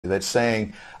that's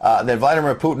saying that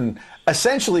Vladimir Putin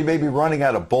essentially may be running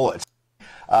out of bullets.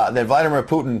 That Vladimir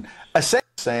Putin essentially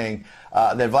saying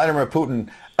that Vladimir Putin.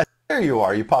 There you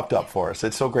are. You popped up for us.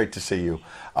 It's so great to see you.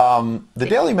 The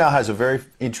Daily Mail has a very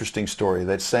interesting story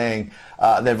that's saying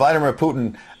that Vladimir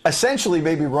Putin essentially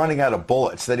may be running out of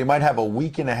bullets, that he might have a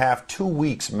week and a half, 2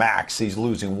 weeks max. He's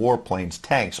losing warplanes,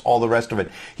 tanks, all the rest of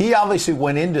it. He obviously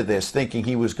went into this thinking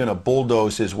he was going to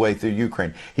bulldoze his way through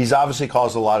Ukraine. He's obviously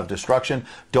caused a lot of destruction.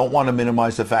 Don't want to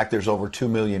minimize the fact there's over 2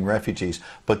 million refugees.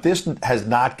 But this has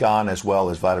not gone as well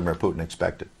as Vladimir Putin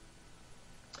expected.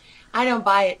 I don't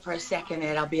buy it for a second,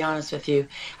 Ed, I'll be honest with you.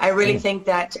 I really think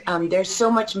that there's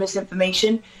so much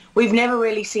misinformation. We've never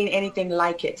really seen anything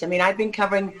like it. I mean, I've been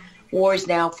covering wars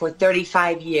now for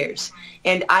 35 years,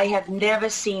 and I have never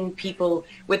seen people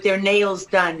with their nails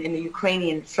done in the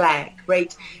Ukrainian flag,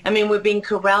 right? I mean, we're being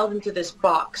corralled into this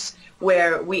box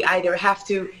where we either have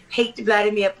to hate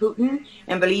Vladimir Putin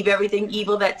and believe everything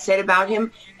evil that's said about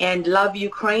him and love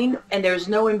Ukraine, and there's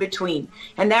no in between.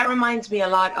 And that reminds me a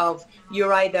lot of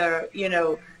you're either,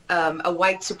 a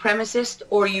white supremacist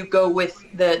or you go with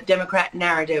the Democrat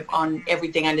narrative on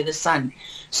everything under the sun.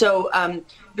 So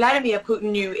Vladimir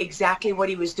Putin knew exactly what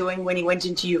he was doing when he went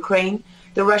into Ukraine.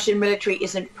 The Russian military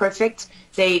isn't perfect.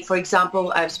 For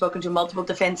example, I've spoken to multiple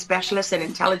defense specialists and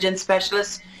intelligence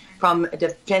specialists from a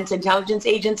Defense Intelligence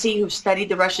Agency who've studied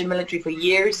the Russian military for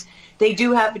years. They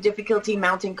do have a difficulty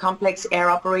mounting complex air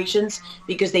operations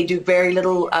because they do very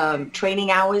little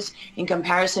training hours in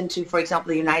comparison to, for example,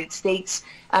 the United States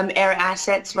air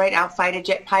assets, right, our fighter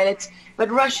jet pilots.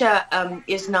 But Russia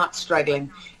is not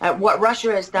struggling. What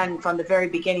Russia has done from the very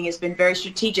beginning has been very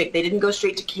strategic. They didn't go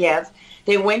straight to Kiev.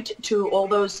 They went to all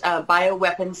those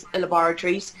bioweapons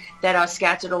laboratories that are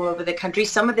scattered all over the country.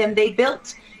 Some of them they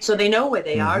built, so they know where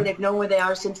they are. They've known where they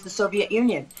are since the Soviet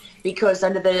Union, because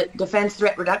under the Defense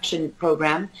Threat Reduction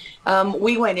Program,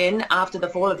 we went in after the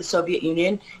fall of the Soviet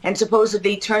Union and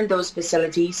supposedly turned those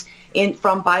facilities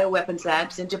from bioweapons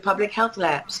labs into public health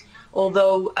labs.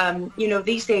 Although,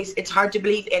 these days it's hard to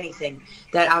believe anything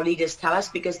that our leaders tell us,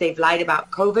 because they've lied about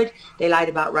COVID, they lied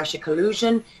about Russia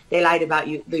collusion, they lied about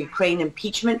the Ukraine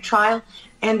impeachment trial,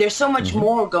 and there's so much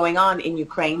more going on in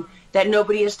Ukraine that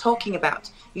nobody is talking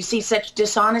about. You see such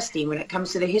dishonesty when it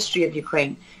comes to the history of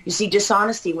Ukraine. You see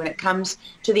dishonesty when it comes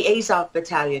to the Azov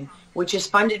Battalion, which is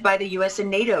funded by the US and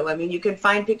NATO. I mean, you can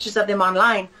find pictures of them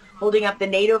online holding up the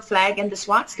NATO flag and the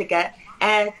swastika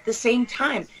at the same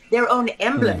time. Their own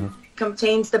emblem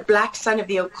contains the black sun of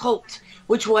the occult,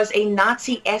 which was a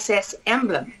Nazi SS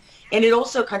emblem. And it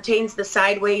also contains the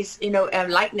sideways,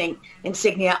 lightning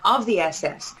insignia of the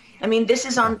SS. I mean, this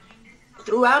is on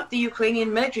throughout the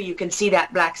Ukrainian military. You can see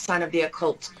that black sun of the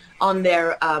occult on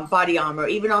their body armor,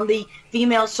 even on the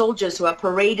female soldiers who are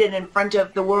paraded in front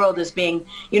of the world as being,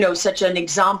 such an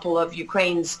example of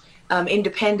Ukraine's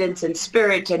independence and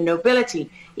spirit and nobility.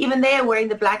 Even they are wearing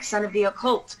the black sun of the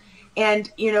occult.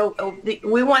 And,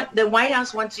 the White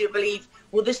House wants you to believe,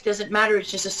 well, this doesn't matter,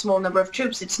 it's just a small number of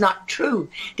troops. It's not true.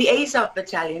 The Azov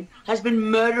Battalion has been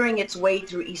murdering its way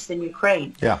through eastern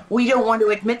Ukraine. Yeah. We don't want to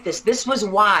admit this. This was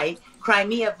why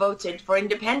Crimea voted for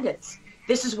independence.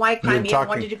 This is why Crimea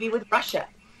wanted to be with Russia.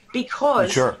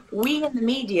 Because we in the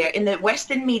media, in the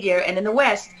Western media and in the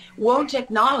West, won't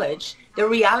acknowledge the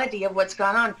reality of what's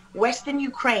gone on. Western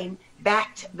Ukraine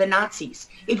backed the Nazis.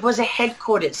 It was a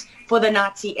headquarters for the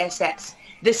Nazi SS.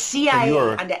 The CIA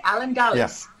under Allen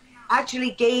Dulles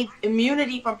actually gave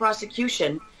immunity from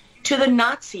prosecution to the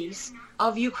Nazis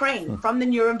of Ukraine from the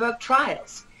Nuremberg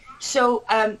trials. So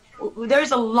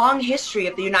there's a long history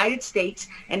of the United States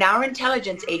and our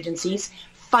intelligence agencies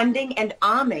funding and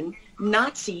arming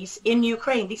Nazis in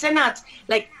Ukraine. These are not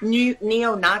like new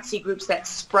neo-Nazi groups that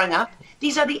sprung up.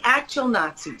 These are the actual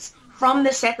Nazis from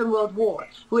the Second World War,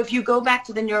 who, if you go back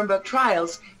to the Nuremberg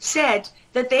trials, said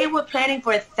that they were planning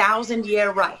for a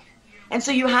 1,000-year Reich. And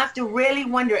so you have to really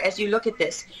wonder, as you look at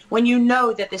this, when you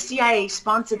know that the CIA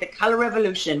sponsored the color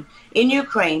revolution in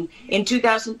Ukraine in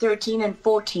 2013 and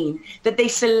 14, that they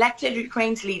selected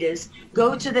Ukraine's leaders,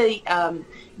 go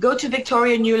to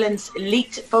Victoria Nuland's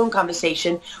leaked phone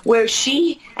conversation where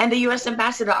she and the U.S.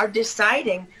 ambassador are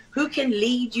deciding who can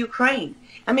lead Ukraine.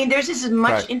 I mean, there's as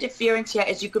much interference here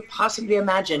as you could possibly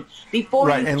imagine before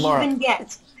you even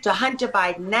get to Hunter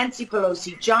Biden, Nancy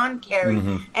Pelosi, John Kerry,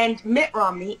 and Mitt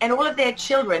Romney, and all of their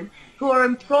children who are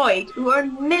employed, who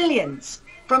earn millions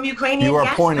from Ukrainian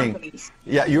gas companies.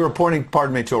 Yeah, you are pointing,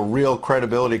 pardon me, to a real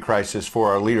credibility crisis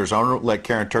for our leaders. I want to let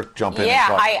Karen Turk jump in.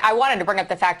 Yeah, I wanted to bring up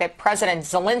the fact that President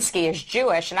Zelensky is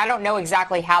Jewish, and I don't know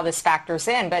exactly how this factors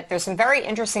in, but there's some very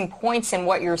interesting points in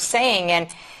what you're saying. And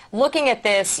looking at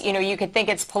this, you could think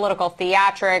it's political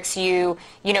theatrics. You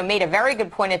made a very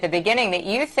good point at the beginning that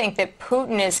you think that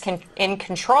Putin is in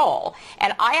control.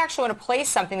 And I actually want to play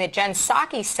something that Jen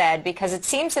Psaki said, because it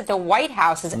seems that the White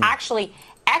House is actually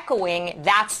echoing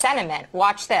that sentiment.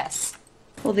 Watch this.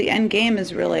 Well, the end game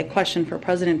is really a question for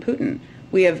President Putin.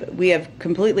 We have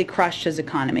completely crushed his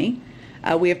economy.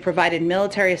 We have provided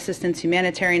military assistance,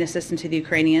 humanitarian assistance to the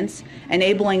Ukrainians,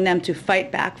 enabling them to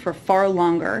fight back for far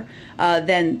longer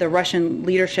than the Russian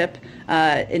leadership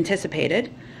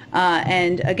anticipated.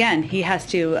 And again, he has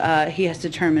to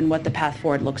determine what the path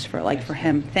forward looks like for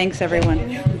him. Thanks,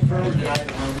 everyone.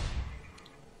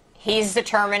 He's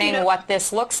determining what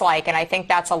this looks like, and I think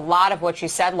that's a lot of what you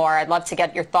said, Laura. I'd love to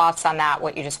get your thoughts on that,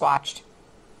 what you just watched.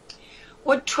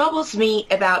 What troubles me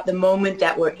about the moment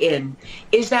that we're in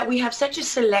is that we have such a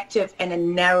selective and a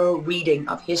narrow reading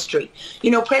of history.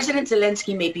 President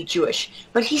Zelensky may be Jewish,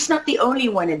 but he's not the only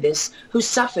one in this who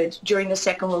suffered during the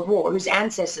Second World War, whose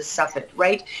ancestors suffered,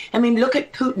 right? I mean, look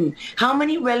at Putin. How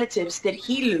many relatives did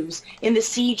he lose in the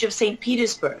siege of St.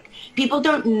 Petersburg? People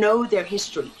don't know their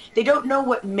history. They don't know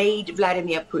what made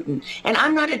Vladimir Putin. And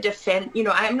I'm not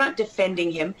I'm not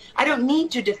defending him. I don't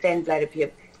need to defend Vladimir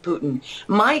Putin.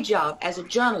 My job as a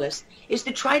journalist is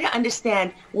to try to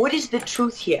understand what is the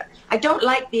truth here. I don't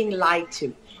like being lied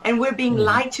to. And we're being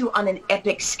lied to on an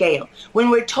epic scale. When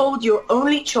we're told your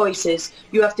only choice is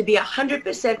you have to be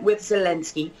 100% with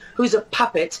Zelensky, who's a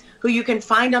puppet, who you can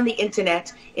find on the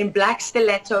internet in black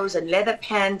stilettos and leather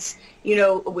pants,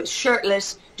 with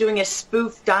shirtless, doing a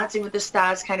spoof Dancing with the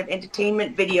Stars kind of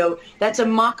entertainment video. That's a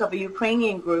mock of a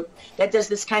Ukrainian group that does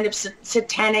this kind of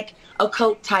satanic,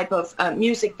 occult type of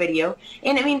music video.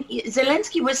 And I mean,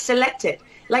 Zelensky was selected,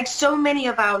 like so many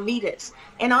of our leaders.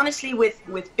 And honestly,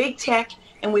 with big tech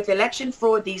and with election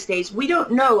fraud these days, we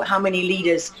don't know how many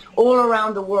leaders all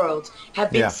around the world have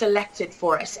been selected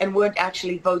for us and weren't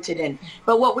actually voted in.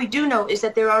 But what we do know is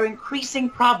that there are increasing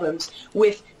problems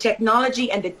with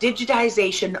technology and the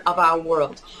digitization of our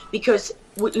world. Because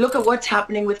look at what's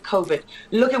happening with COVID.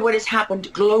 Look at what has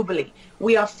happened globally.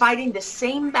 We are fighting the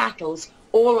same battles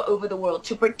all over the world.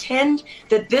 To pretend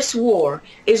that this war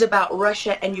is about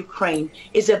Russia and Ukraine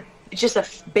is just a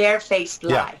barefaced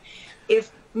lie.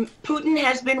 If Putin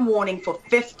has been warning for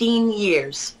 15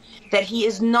 years that he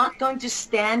is not going to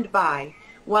stand by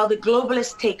while the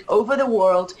globalists take over the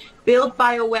world, build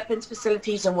bioweapons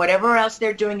facilities and whatever else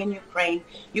they're doing in Ukraine.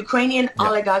 Ukrainian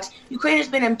oligarchs. Ukraine has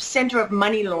been a center of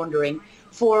money laundering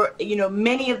for,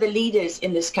 many of the leaders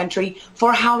in this country.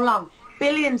 For how long?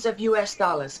 Billions of US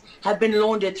dollars have been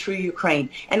laundered through Ukraine,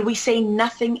 and we say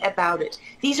nothing about it.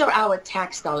 These are our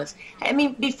tax dollars. I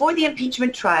mean, before the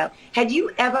impeachment trial, had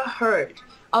you ever heard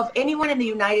of anyone in the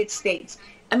United States,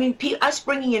 us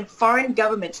bringing in foreign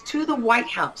governments to the White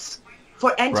House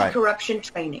for anti-corruption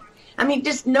training? I mean,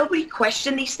 does nobody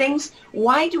question these things?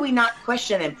 Why do we not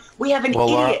question them? We have an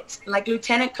idiot like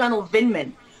Lieutenant Colonel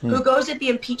Vindman who goes at the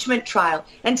impeachment trial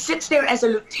and sits there as a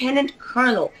lieutenant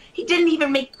colonel. He didn't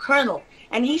even make colonel.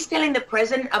 And he's telling the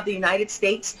President of the United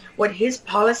States what his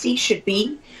policy should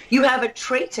be. You have a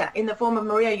traitor in the form of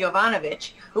Maria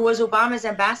Yovanovitch, who was Obama's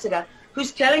ambassador,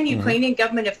 who's telling Ukrainian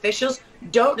government officials,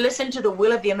 don't listen to the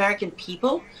will of the American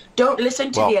people. Don't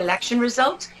listen to the election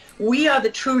results. We are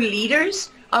the true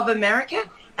leaders of America.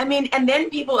 I mean, and then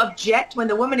people object when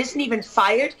the woman isn't even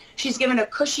fired. She's given a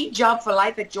cushy job for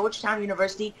life at Georgetown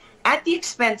University at the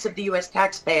expense of the U.S.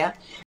 taxpayer.